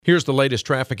Here's the latest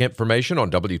traffic information on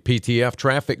WPTF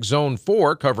Traffic Zone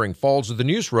 4 covering Falls of the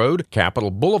Neuse Road, Capitol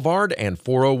Boulevard, and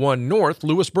 401 North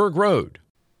Lewisburg Road.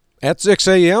 At 6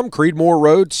 a.m., Creedmoor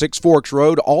Road, Six Forks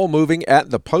Road, all moving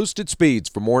at the posted speeds.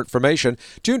 For more information,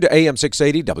 tune to AM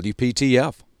 680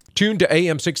 WPTF. Tune to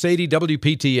AM 680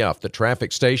 WPTF, the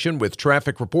traffic station with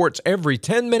traffic reports every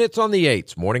 10 minutes on the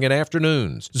 8s, morning and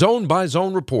afternoons.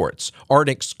 Zone-by-zone reports are an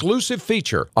exclusive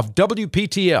feature of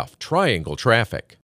WPTF Triangle Traffic.